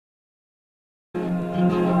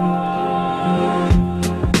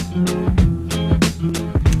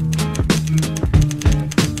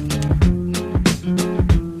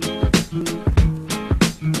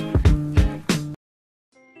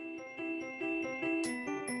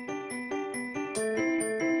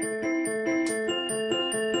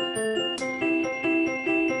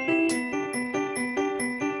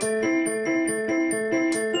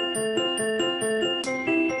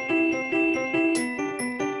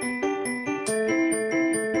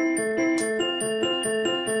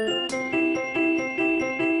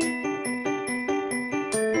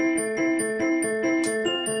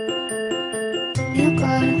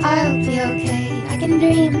alone, I'll be okay. I can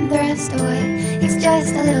dream the rest away. It's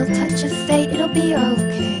just a little touch of fate, it'll be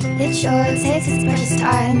okay. It sure takes its precious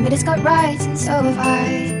time, but it's got rights and so have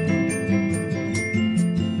I.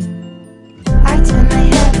 I turn my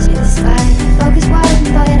head to the sky, focus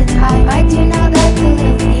one thought at a time. I do know that the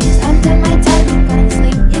little